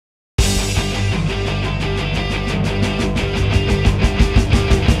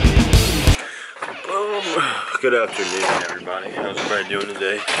Good afternoon, everybody. How's everybody doing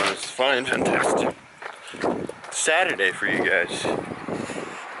today? It's fine, fantastic. Saturday for you guys.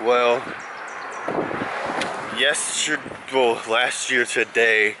 Well, last year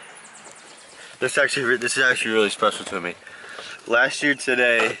today. This is actually really special to me. Last year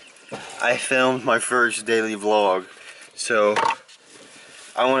today, I filmed my first daily vlog. So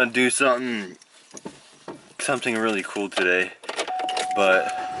I want to do something really cool today,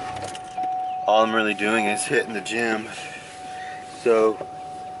 but all I'm really doing is hitting the gym. So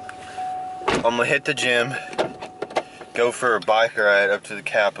I'm gonna hit the gym, go for a bike ride up to the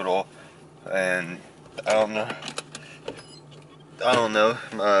Capitol, and I don't know.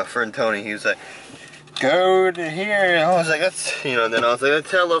 My friend Tony, he was like, "Go to here," and I was like, "That's," then I was like,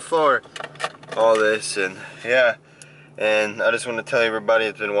 "That's hella far." All this, and yeah, and I just want to tell everybody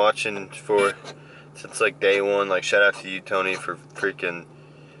that's been watching since like day one. Like, shout out to you, Tony, for freaking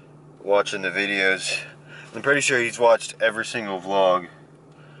watching the videos. I'm pretty sure he's watched every single vlog,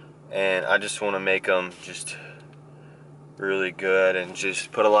 and I just want to make them just really good and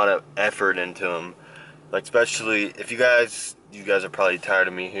just put a lot of effort into them. Like, especially if you guys are probably tired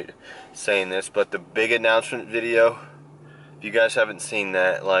of me saying this, but the big announcement video, if you guys haven't seen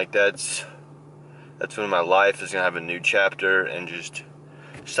that, like, that's when my life is gonna have a new chapter and just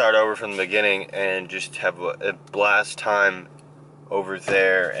start over from the beginning and just have a blast time over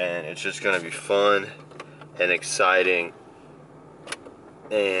there, and it's just gonna be fun and exciting.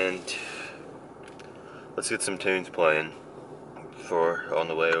 And let's get some tunes playing on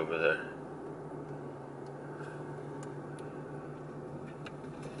the way over there.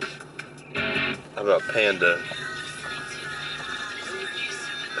 How about Panda?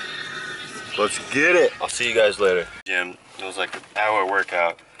 Let's get it. I'll see you guys later. Gym. It was like an hour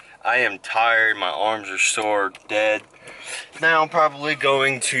workout. I am tired. My arms are sore, dead. Now I'm probably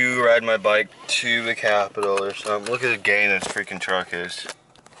going to ride my bike to the Capitol or something. Look at the gain this freaking truck is.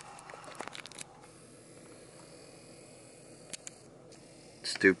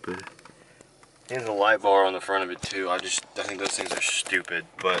 Stupid. It has a light bar on the front of it too. I think those things are stupid,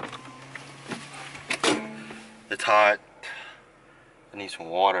 but it's hot. I need some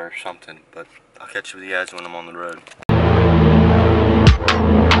water or something, but I'll catch you with you guys when I'm on the road.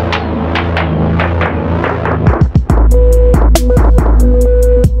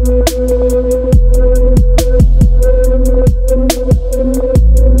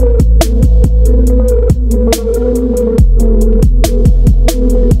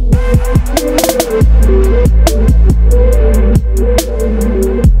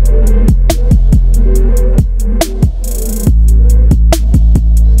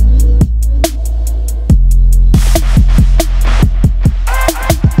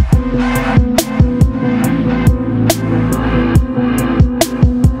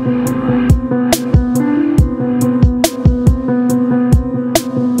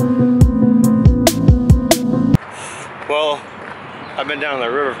 I've been down the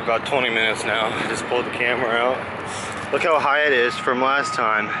river for about 20 minutes now. I just pulled the camera out. Look how high it is from last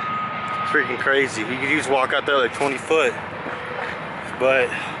time. It's freaking crazy. You could just walk out there like 20 foot. But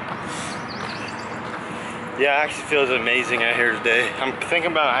yeah, it actually feels amazing out here today. I'm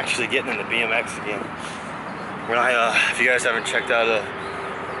thinking about actually getting into BMX again. If you guys haven't checked out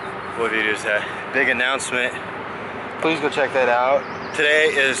what video is that? Big announcement. Please go check that out.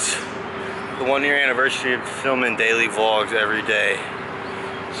 Today is the 1-year anniversary of filming daily vlogs every day.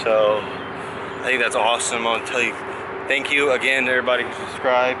 So I think that's awesome. I want to tell you thank you again to everybody who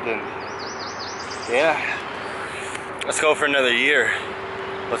subscribed, and yeah, let's go for another year.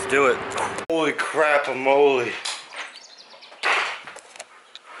 Let's do it. Holy crap, moly.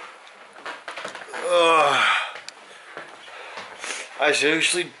 I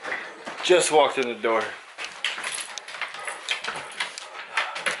seriously just walked in the door.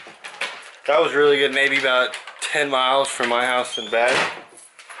 That was really good, maybe about 10 miles from my house and back.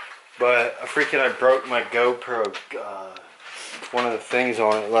 But I broke my GoPro, one of the things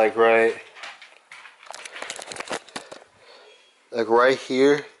on it, like right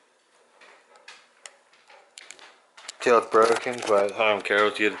here. Till it's broken, but I don't care.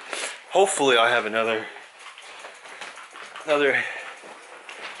 It's good. Hopefully I have another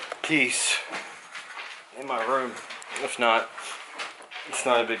piece in my room. If not, it's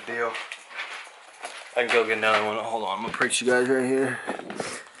not a big deal. I can go get another one. Hold on, I'm gonna preach you guys right here.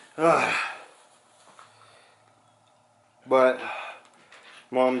 But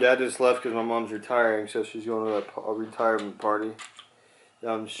Mom and Dad just left because my mom's retiring, so she's going to a retirement party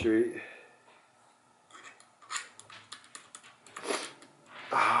down the street.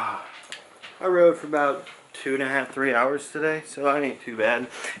 I rode for about 2.5, 3 hours today, so that ain't too bad.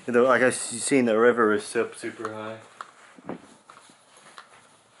 Though, like I seen, the river is super high.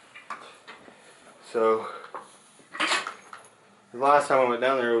 So the last time I went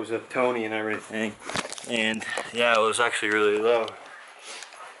down there, it was with Tony and everything, and yeah, it was actually really low.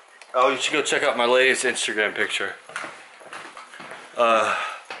 Oh, you should go check out my latest Instagram picture.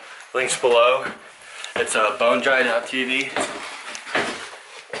 Links below. It's BoneDryTV.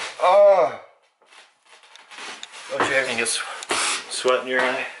 Oh, don't you ever get sweat in your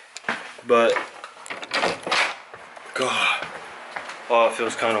eye? But God, oh, it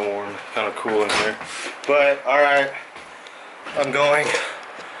feels kind of warm, kind of cool in here. But all right, I'm going.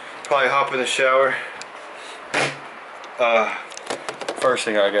 Probably hop in the shower. First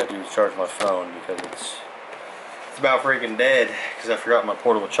thing I got to do is charge my phone because it's about freaking dead because I forgot my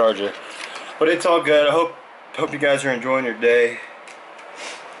portable charger. But it's all good. I hope you guys are enjoying your day,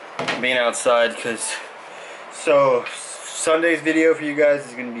 being outside, because so Sunday's video for you guys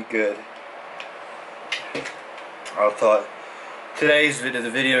is gonna be good. I thought today's video, the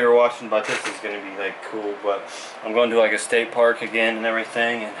video you're watching about this, is gonna be like cool, but I'm going to like a state park again and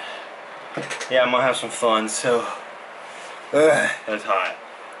everything, and yeah, I'm gonna have some fun. So it's hot,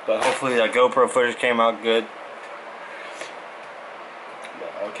 but hopefully that GoPro footage came out good.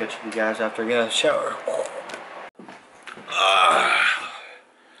 But I'll catch you guys after I get out of the shower.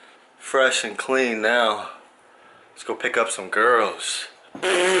 Fresh and clean now. Let's go pick up some girls.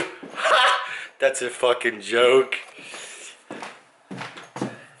 That's a fucking joke.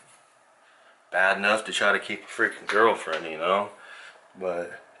 Bad enough to try to keep a freaking girlfriend, you know,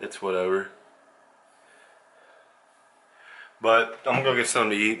 but it's whatever. But I'm gonna go get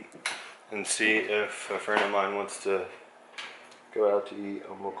something to eat and see if a friend of mine wants to go out to eat.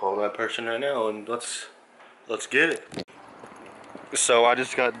 I'm gonna call that person right now and let's get it. So I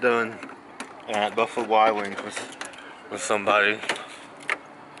just got done at Buffalo Wild Wings with somebody.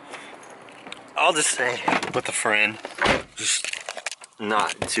 I'll just say with a friend, just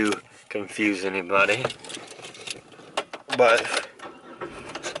not to confuse anybody. But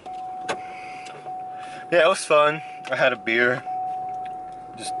yeah, it was fun. I had a beer,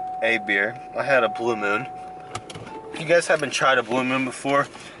 just a beer. I had a Blue Moon. If you guys haven't tried a Blue Moon before,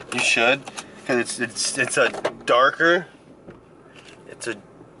 you should, because it's a darker.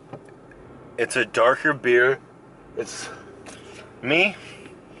 It's a darker beer. It's my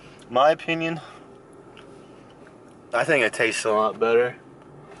opinion. I think it tastes a lot better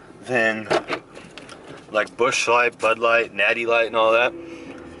than like Busch Light, Bud Light, Natty Light, and all that.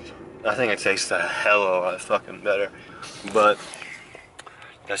 I think it tastes a hell of a lot fucking better. But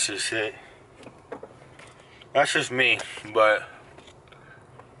that's just it. That's just me. But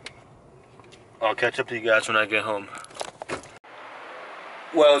I'll catch up to you guys when I get home.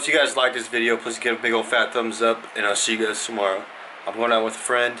 Well, if you guys like this video, please give a big old fat thumbs up, and I'll see you guys tomorrow. I'm going out with a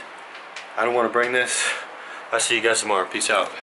friend. I don't want to bring this. I'll see you guys tomorrow. Peace out.